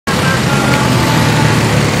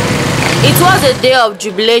was a day of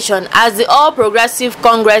jubilation as the All Progressive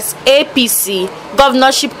Congress APC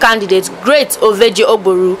governorship candidate Great Oveji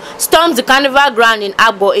Ogboru stormed the carnival ground in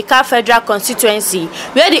Agbor, Okoh Federal Constituency,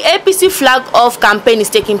 where the APC flag-off campaign is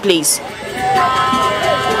taking place.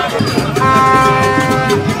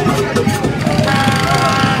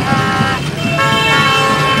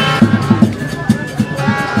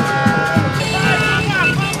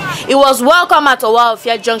 It was welcomed at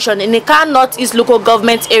Okoh Junction in the Okoh Northeast local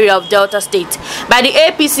government area of Delta State by the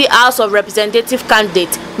APC House of Representative candidate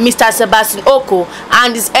Mr. Sebastian Okoh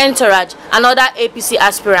and his entourage and other APC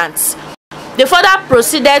aspirants. They further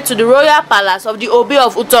proceeded to the royal palace of the Obi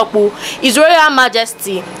of Utoku, His Royal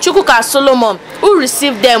Majesty Chukwuka Solomon, who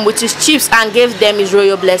received them with his chiefs and gave them his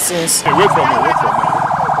royal blessings. Hey, wait for me.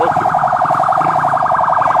 Okay.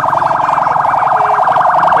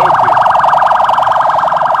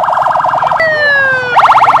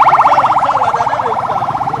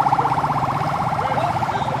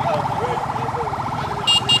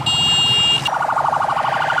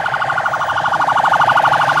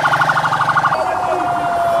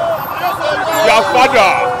 Your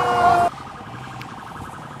father.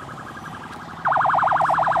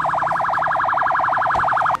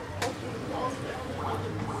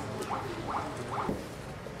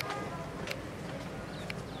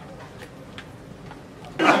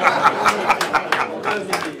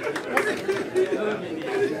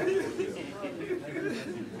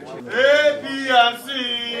 A, B, and C.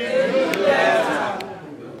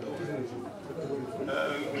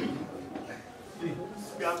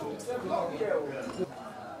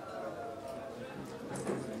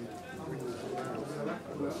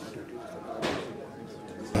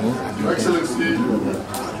 Your Excellency,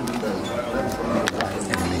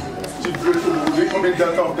 Chief Grateful will be coming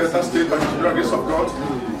Delta of Delta State by the grace of God.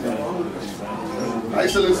 Your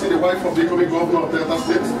Excellency, the wife of the incoming governor of Delta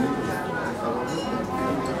State,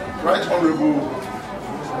 Right Honorable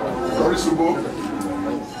Doris Ubo,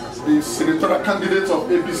 the senatorial candidate of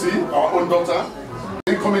APC, our own daughter,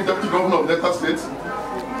 incoming deputy governor of Delta State,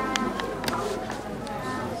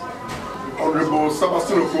 Honorable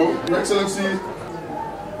Sebastian Okoh. Your Excellency,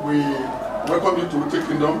 we welcome you to Ute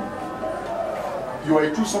Kingdom. You are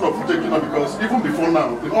a true son of Ute Kingdom because even before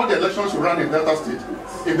now, in all the elections you ran in Delta State,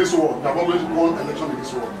 in this world, you have always won election in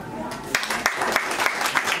this world.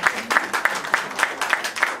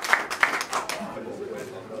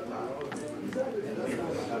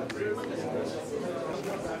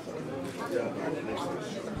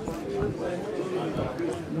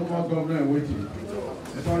 No more government waiting.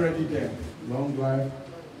 It's already there. Long life,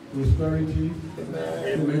 prosperity. So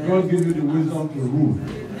may God give you the wisdom to rule.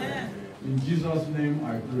 In Jesus' name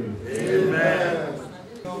I pray. Amen.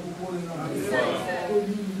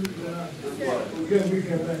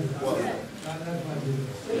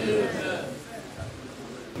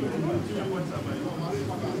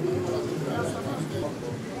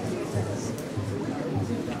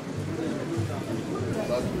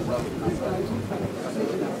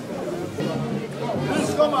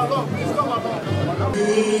 Please come along, please come along.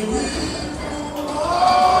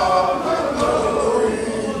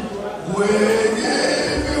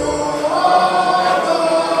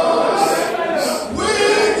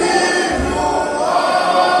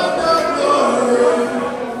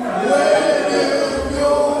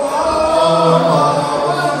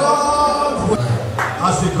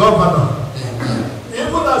 As a governor,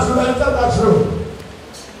 even as you enter that room,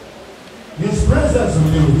 His presence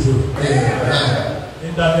will be with you. Amen.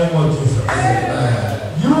 In the name of Jesus.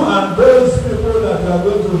 Amen. You and those people that are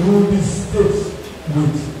going to rule this state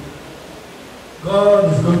with,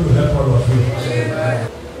 God is going to help all of you. Amen.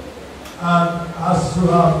 And as you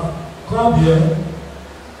have come here,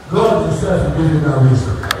 God Himself will give you that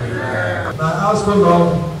wisdom. Amen. And I ask the Lord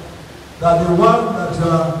that the one that you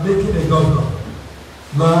are making a governor,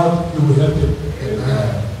 Lord, you will help him.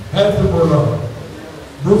 Amen. Help him, O Lord.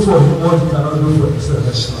 Do for him what he cannot do for himself.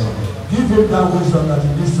 Yes, Lord. Give him that wisdom that he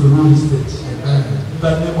needs to rule his state. Amen. In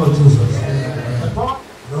the name of Jesus. Amen. Lord,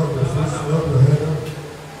 the face, Lord, your head.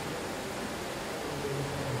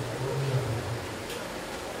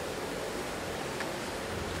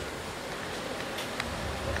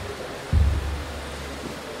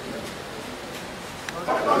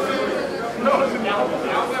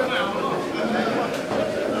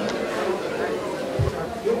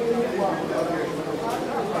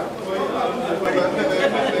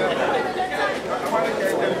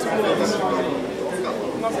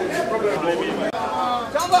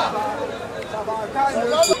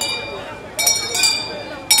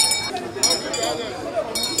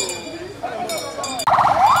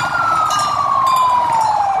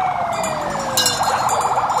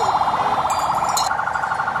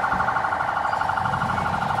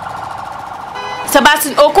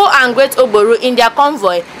 Sebastian, Okoh and Great Ogboru in their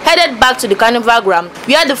convoy headed back to the carnival ground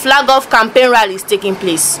where the flag-off campaign rally is taking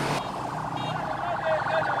place.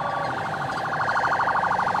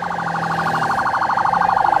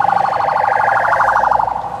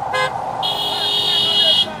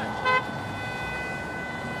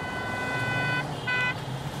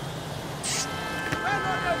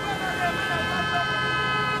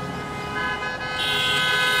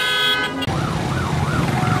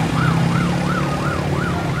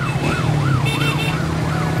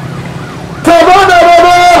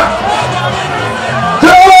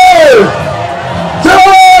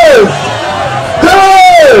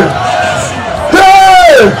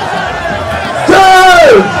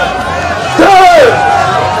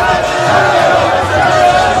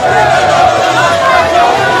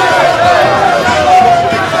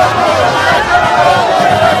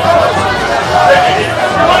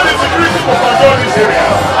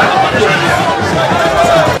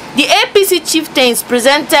 Chieftains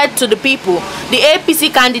presented to the people the APC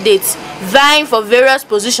candidates vying for various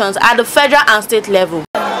positions at the federal and state level.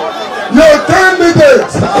 Your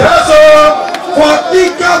candidates, yes sir, for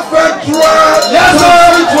Ika Federal, yes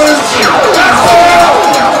sir, yes sir.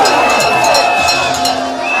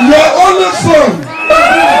 Your only son,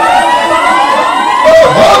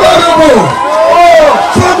 Honorable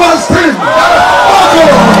Sebastian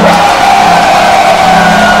Okoh.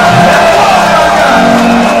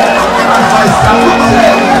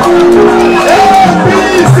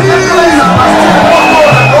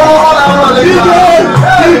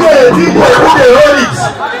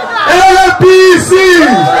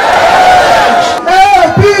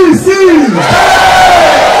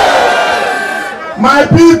 My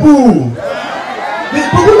people, the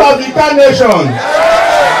people of the Ika nation,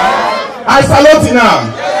 I salute you now.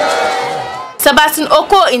 Sebastian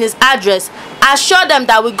Okoh in his address assured them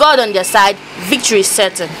that with God on their side, victory is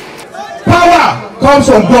certain. Power comes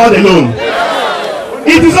from God alone.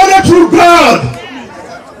 It is only through God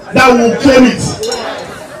that will claim it.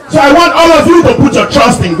 So I want all of you to put your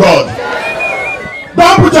trust in God.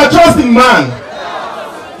 Don't put your trust in man.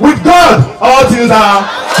 With God, all things are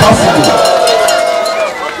possible.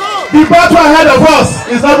 The battle ahead of us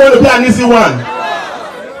is not going to be an easy one.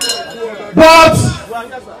 But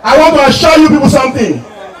I want to assure you people something.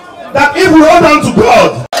 That if we hold on to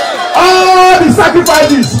God, all the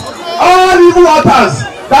sacrifices, all the evil altars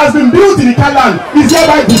that has been built in the land is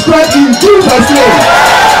hereby destroyed in Jesus' name.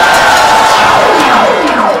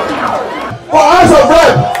 For House of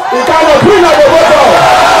Rep, it cannot bring out the water.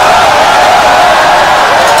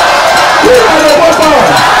 Bring out the water.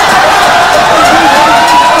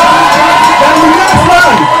 Then the next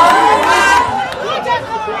one.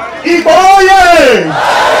 Iboye.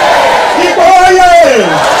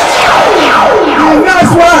 The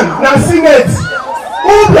next one, now Senate.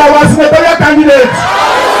 Who be our senatorial candidate?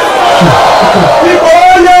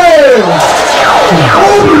 Iboye. Who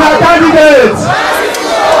be our candidate?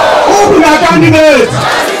 Who be our candidate?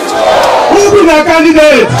 Who be our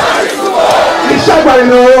candidate? It's Shagba, you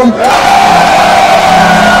know.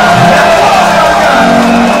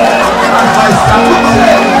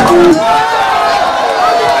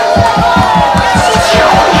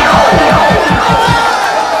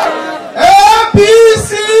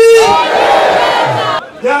 APC!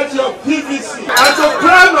 Get your PVC. And to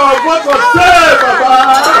plan our vote for Baba.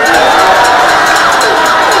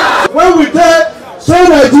 When we take say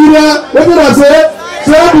Nigeria, what did I say?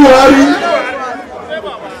 Say Buhari.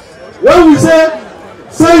 When we say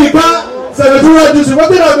Ika senatorial district, what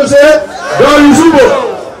did I say? Yusubo.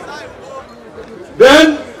 Then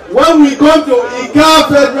when we come to Ika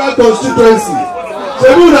federal constituency,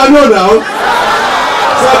 say who I know now?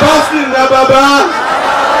 Sebastian Baba.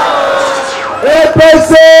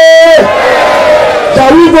 APC.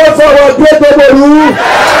 Shall we vote for our Great Ogboru?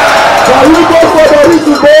 Shall we vote for the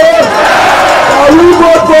Ogboru? Shall we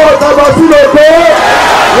vote for Sebastian Okoh?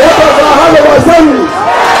 Let us have our assembly.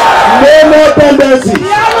 No more tendency.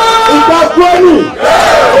 In that 20,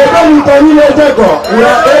 we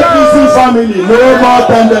are APC family. No more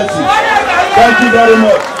tendency. Thank you very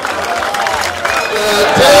much.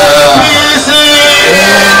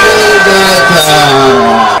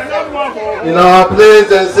 In our place,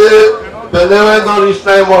 they say, but never don't reach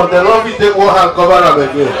time more. They don't be take one hand cover up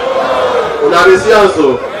again. Una dey see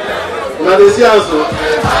also.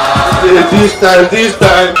 This time. This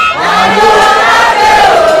time.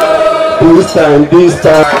 You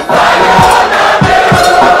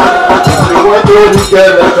want to look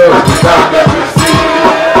at the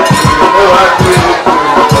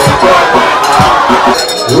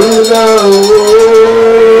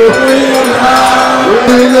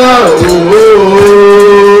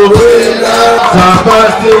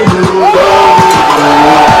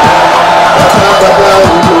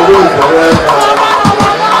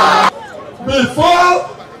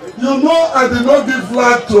I did not give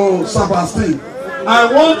flag to Sebastian.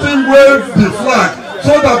 I want him to wave the flag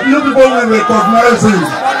so that you people will recognize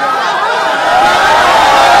him.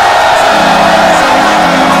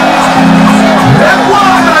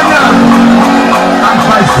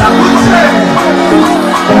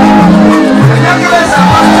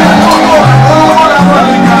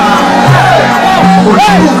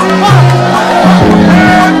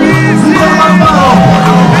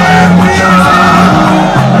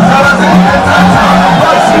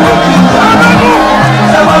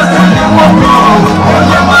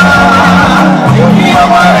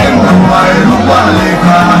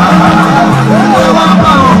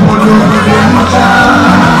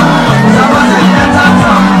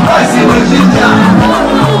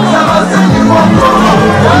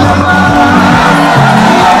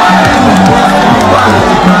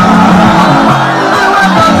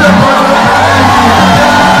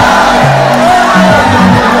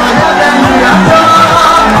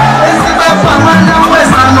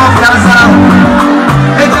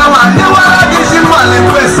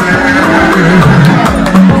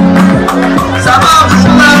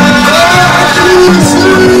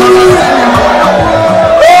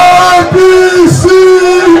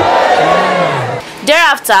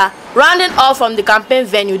 Thereafter, rounding off from the campaign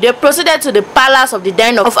venue, they proceeded to the palace of the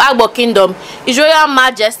Den of Agbor Kingdom, His Royal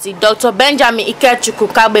Majesty Dr. Benjamin Ikechukwu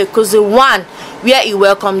Kagbe Kuzi I, where he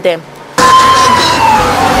welcomed them.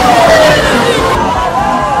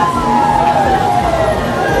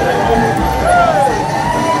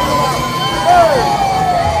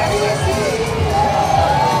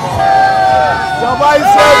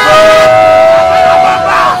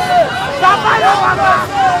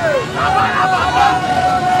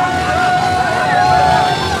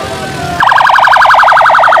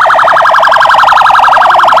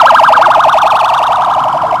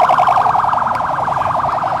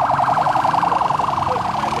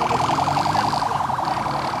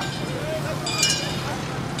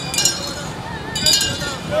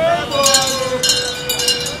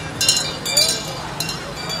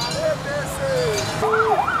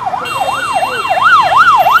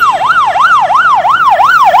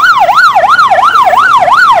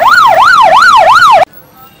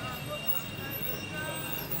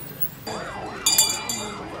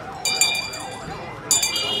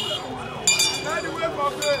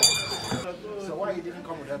 So why you didn't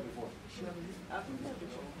come with her before?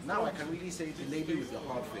 Now I can really say the lady with the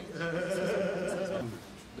hard face.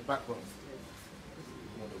 The backbone.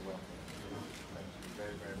 Thank you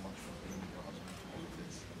very, very much for being your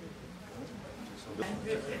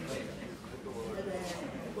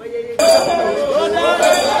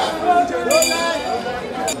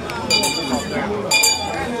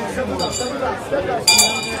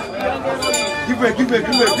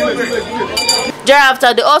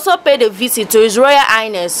Thereafter, they also paid a visit to His Royal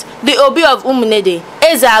Highness, the Obi of Umunede,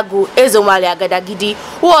 Ezeagu Ezewale Agadagidi,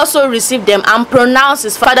 who also received them and pronounced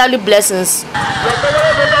his fatherly blessings.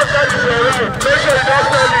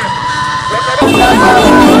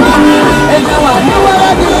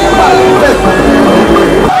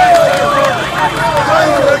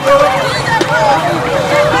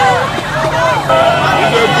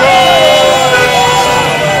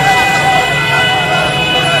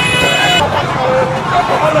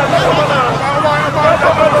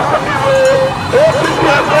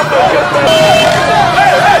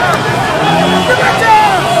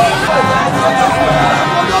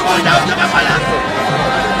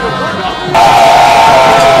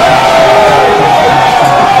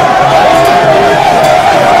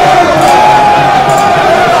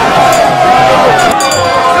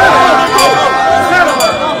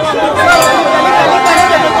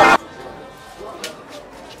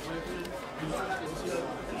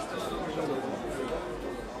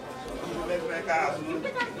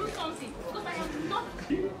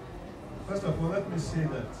 First of all, let me say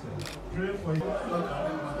that pray for you.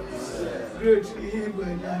 Great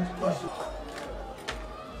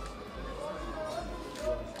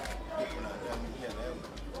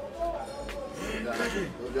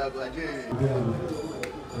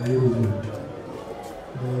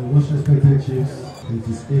most respected chiefs, it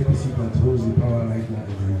is APC controls the power right now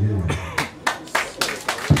in Nigeria.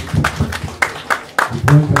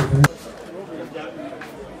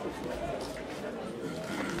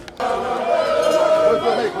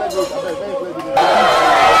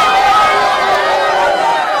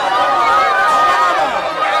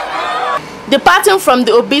 Departing from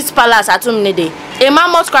the Obi's palace at Umunede, a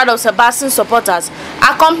mammoth crowd of Sebastian supporters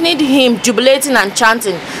accompanied him, jubilating and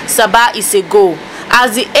chanting "Saba is a go,"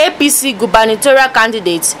 as the APC gubernatorial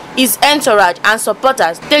candidate his entourage and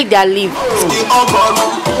supporters take their leave.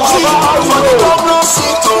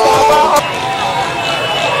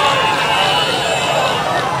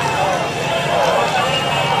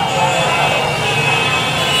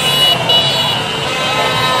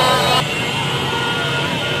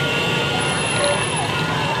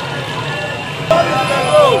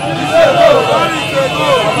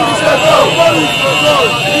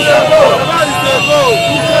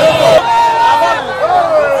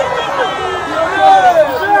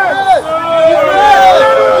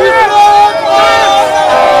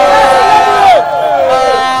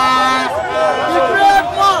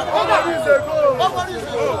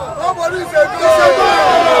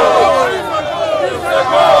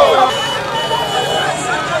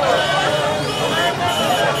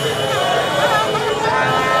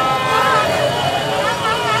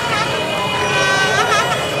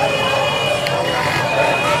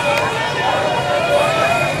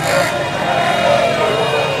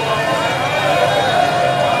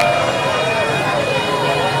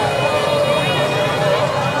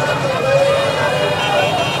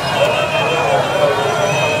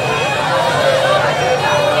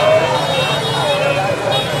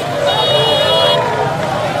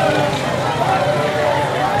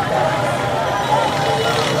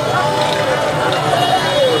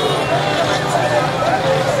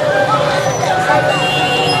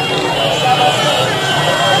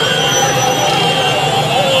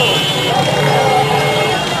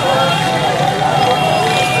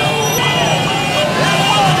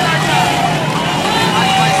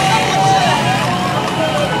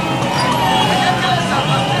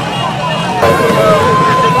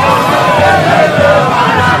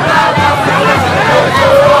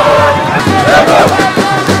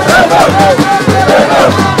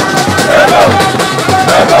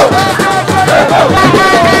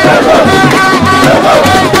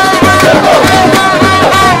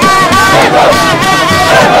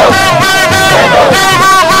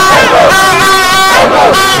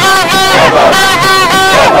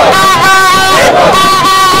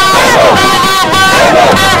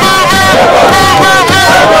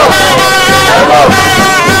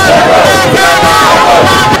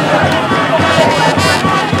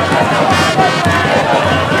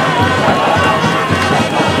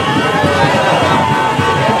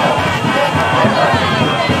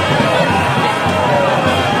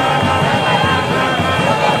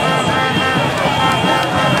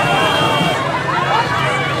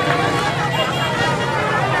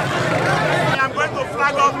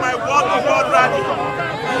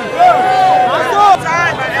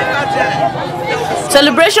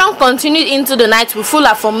 Celebration continued into the night with full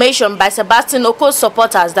affirmation by Sebastian Okoh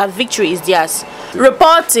supporters that victory is theirs.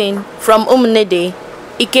 Reporting from Umunede,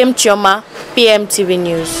 Ikem Chioma, PMTV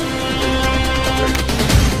News.